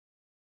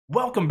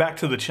Welcome back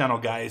to the channel,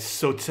 guys.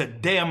 So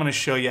today I'm going to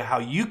show you how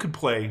you could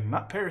play,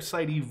 not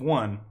Parasite Eve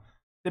 1,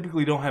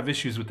 typically don't have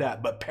issues with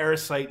that, but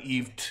Parasite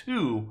Eve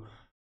 2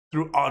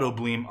 through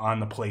AutoBleem on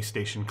the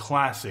PlayStation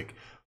Classic.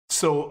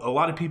 So a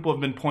lot of people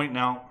have been pointing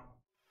out,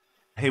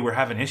 hey, we're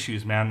having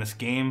issues, man. This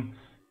game,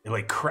 it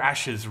like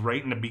crashes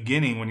right in the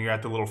beginning when you're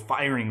at the little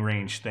firing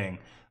range thing.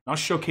 I'll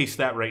showcase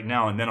that right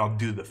now, and then I'll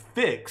do the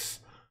fix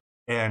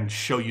and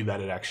show you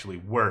that it actually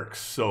works.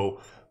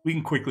 So we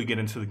can quickly get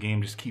into the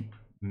game, just keep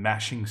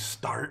mashing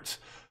start.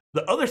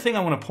 The other thing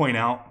I want to point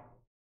out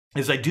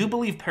is I do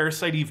believe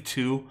Parasite Eve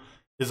 2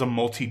 is a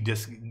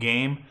multi-disc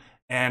game,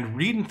 and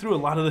reading through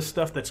a lot of the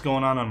stuff that's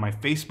going on my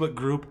Facebook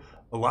group,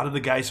 a lot of the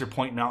guys are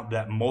pointing out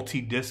that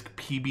multi-disc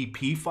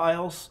PvP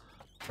files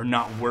are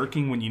not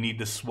working when you need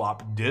to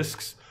swap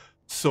discs.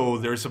 So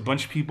there's a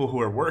bunch of people who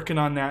are working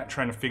on that,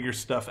 trying to figure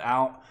stuff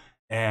out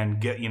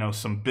and get,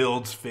 some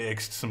builds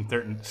fixed, some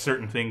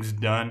certain things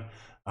done.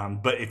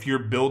 But if you're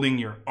building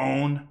your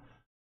own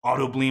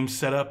AutoBleem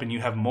setup and you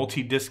have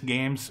multi-disc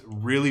games,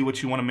 really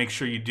what you want to make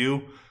sure you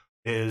do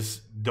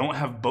is don't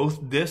have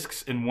both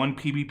discs in one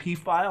PvP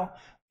file.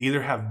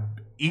 Either have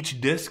each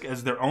disc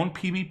as their own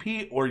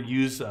PvP or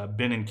use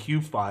bin and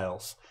queue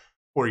files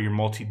for your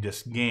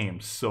multi-disc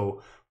games.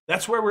 So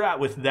that's where we're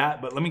at with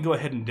that, but let me go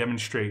ahead and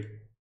demonstrate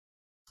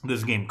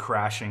this game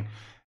crashing.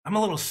 I'm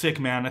a little sick,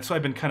 man. That's why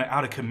I've been kind of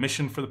out of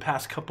commission for the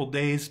past couple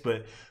days,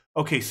 but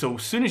okay, so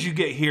as soon as you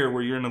get here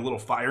where you're in a little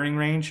firing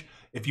range,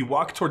 if you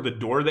walk toward the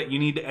door that you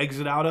need to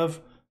exit out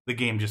of, the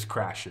game just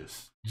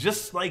crashes.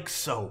 Just like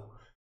so.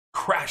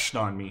 Crashed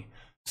on me.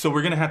 So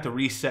we're going to have to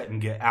reset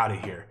and get out of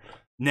here.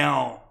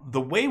 Now,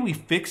 the way we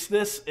fix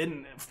this,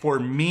 and for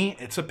me,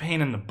 it's a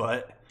pain in the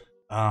butt.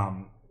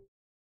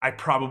 I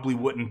probably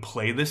wouldn't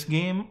play this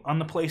game on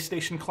the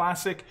PlayStation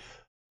Classic,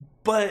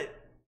 but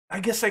I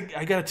guess I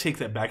got to take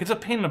that back. It's a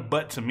pain in the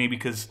butt to me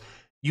because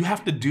you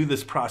have to do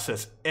this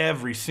process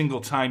every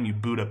single time you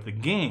boot up the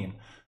game.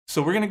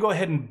 So we're going to go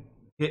ahead and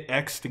hit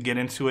X to get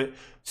into it.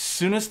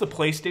 Soon as the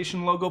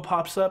PlayStation logo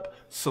pops up,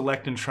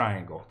 select and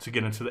triangle to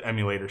get into the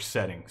emulator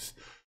settings.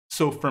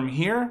 So from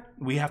here,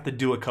 we have to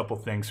do a couple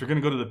things. We're going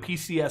to go to the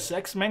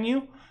PCSX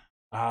menu.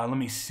 Let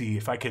me see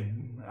if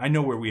I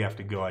know where we have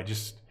to go. I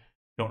just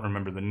don't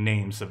remember the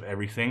names of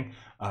everything.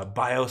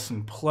 BIOS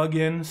and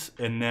plugins,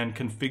 and then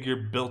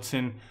configure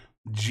built-in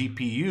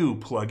GPU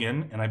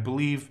plugin. And I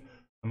believe,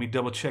 let me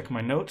double check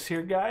my notes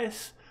here,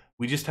 guys.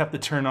 We just have to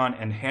turn on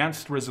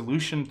enhanced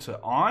resolution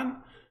to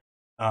on,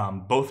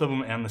 both of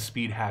them, and the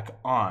speed hack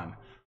on.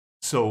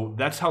 So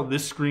that's how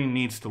this screen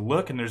needs to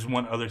look. And there's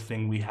one other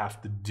thing we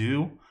have to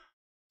do.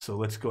 So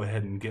let's go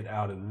ahead and get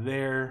out of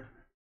there.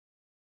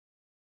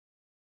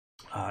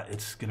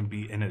 It's going to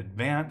be in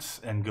advance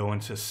and go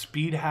into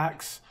speed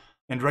hacks.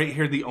 And right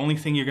here, the only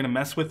thing you're going to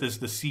mess with is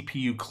the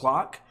CPU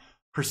clock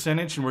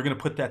percentage, and we're going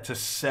to put that to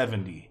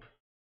 70.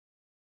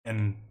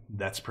 And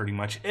that's pretty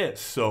much it.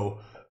 So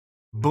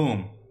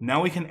boom,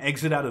 now we can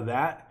exit out of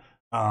that.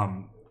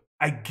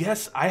 I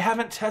guess I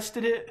haven't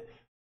tested it,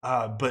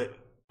 but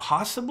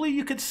possibly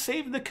you could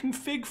save the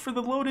config for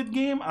the loaded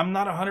game. I'm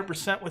not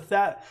 100% with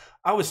that.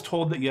 I was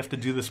told that you have to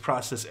do this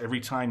process every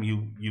time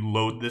you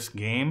load this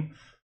game.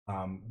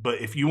 But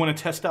if you want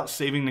to test out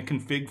saving the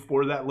config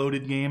for that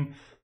loaded game,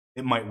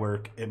 it might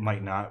work, it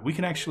might not. We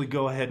can actually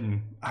go ahead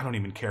and, I don't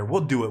even care.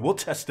 We'll do it. We'll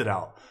test it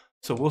out.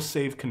 So we'll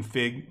save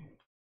config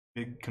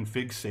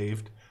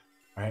saved.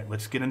 All right,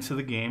 let's get into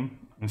the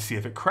game and see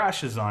if it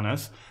crashes on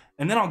us.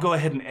 And then I'll go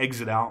ahead and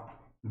exit out,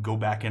 go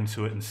back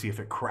into it and see if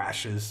it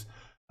crashes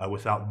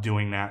without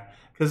doing that.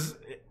 Because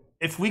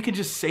if we could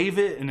just save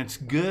it and it's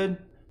good,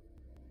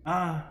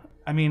 I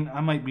mean, I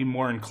might be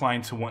more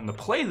inclined to wanting to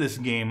play this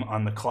game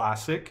on the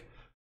Classic.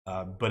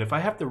 But if I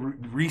have to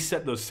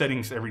reset those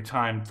settings every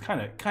time, it's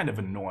kind of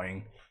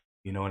annoying.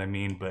 You know what I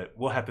mean? But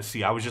we'll have to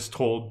see. I was just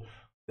told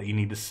that you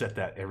need to set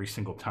that every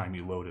single time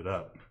you load it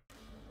up.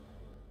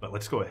 But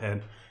let's go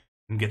ahead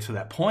and get to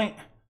that point.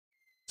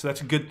 So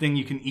that's a good thing.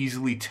 You can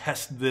easily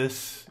test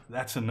this.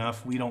 That's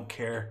enough. We don't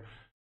care.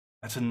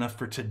 That's enough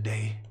for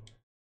today.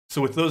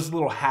 So with those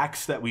little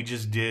hacks that we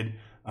just did,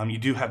 you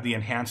do have the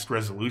enhanced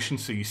resolution.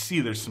 So you see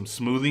there's some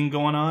smoothing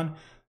going on.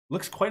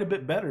 Looks quite a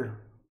bit better,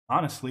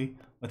 honestly.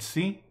 Let's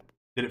see.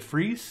 Did it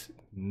freeze?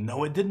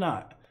 No, it did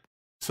not.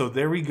 So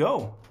there we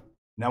go.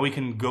 Now we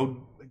can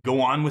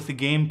go on with the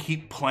game,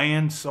 keep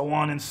playing, so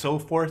on and so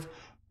forth.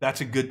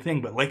 That's a good thing.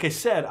 But like I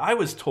said, I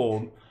was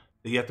told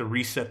that you have to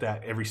reset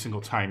that every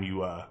single time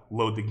you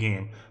load the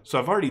game. So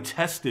I've already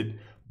tested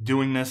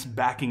doing this,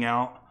 backing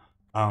out,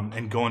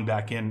 and going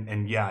back in.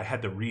 And yeah, I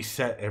had to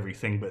reset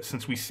everything. But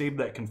since we saved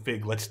that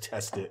config, let's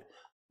test it.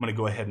 I'm going to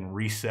go ahead and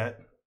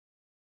reset.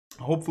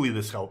 Hopefully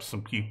this helps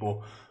some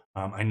people.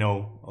 I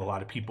know a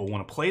lot of people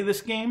want to play this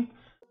game.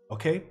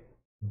 Okay,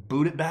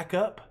 boot it back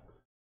up.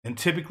 And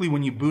typically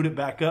when you boot it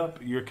back up,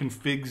 your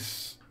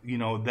configs,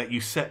 that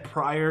you set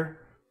prior,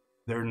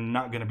 they're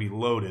not going to be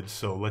loaded.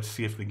 So let's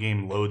see if the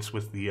game loads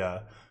with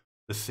the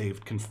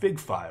saved config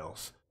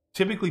files.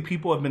 Typically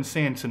people have been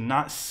saying to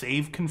not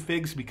save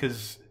configs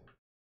because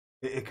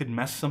it could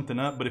mess something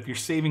up. But if you're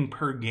saving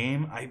per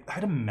game,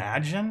 I'd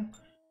imagine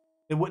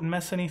it wouldn't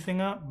mess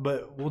anything up,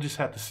 but we'll just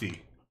have to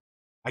see.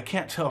 I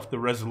can't tell if the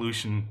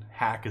resolution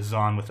hack is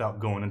on without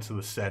going into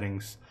the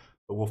settings,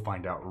 but we'll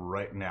find out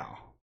right now.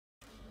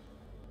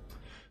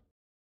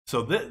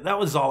 So that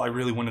was all I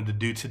really wanted to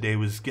do today,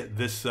 was get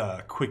this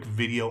quick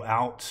video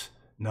out.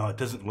 No, it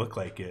doesn't look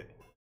like it.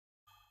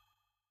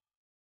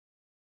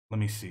 Let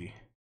me see.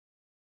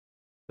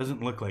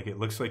 Doesn't look like it.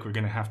 Looks like we're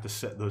gonna have to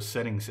set those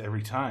settings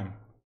every time.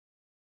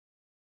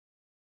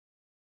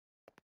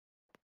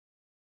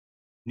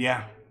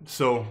 Yeah,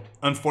 so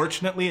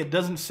unfortunately it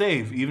doesn't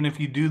save. Even if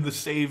you do the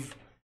save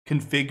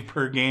config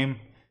per game,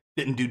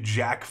 didn't do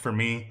jack for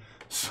me.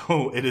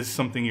 So it is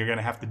something you're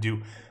gonna have to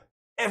do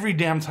every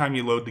damn time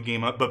you load the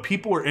game up. But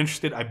people were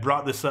interested. I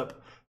brought this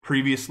up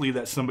previously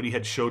that somebody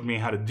had showed me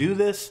how to do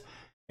this.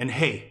 And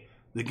hey,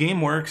 the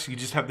game works. You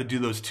just have to do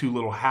those 2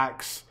 little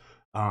hacks.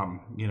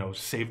 You know,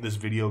 save this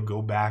video,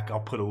 go back. I'll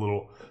put a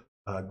little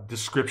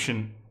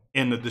description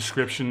in the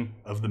description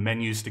of the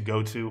menus to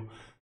go to,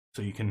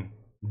 so you can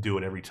do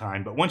it every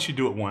time. But once you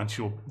do it once,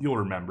 you'll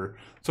remember.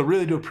 So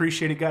really do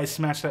appreciate it, guys.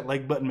 Smash that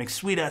like button, make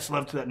sweet ass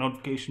love to that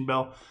notification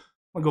bell.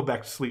 I'm gonna go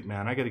back to sleep,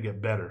 man. I gotta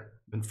get better.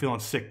 Been feeling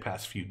sick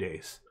past few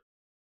days.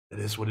 It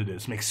is what it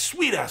is. Make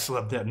sweet ass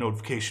love to that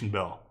notification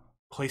bell.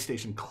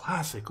 PlayStation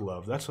Classic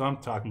love. That's what I'm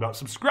talking about.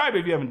 Subscribe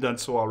if you haven't done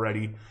so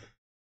already.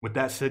 With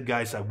that said,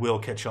 guys, I will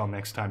catch y'all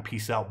next time.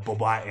 Peace out.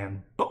 Bye-bye,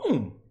 and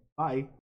boom. Bye.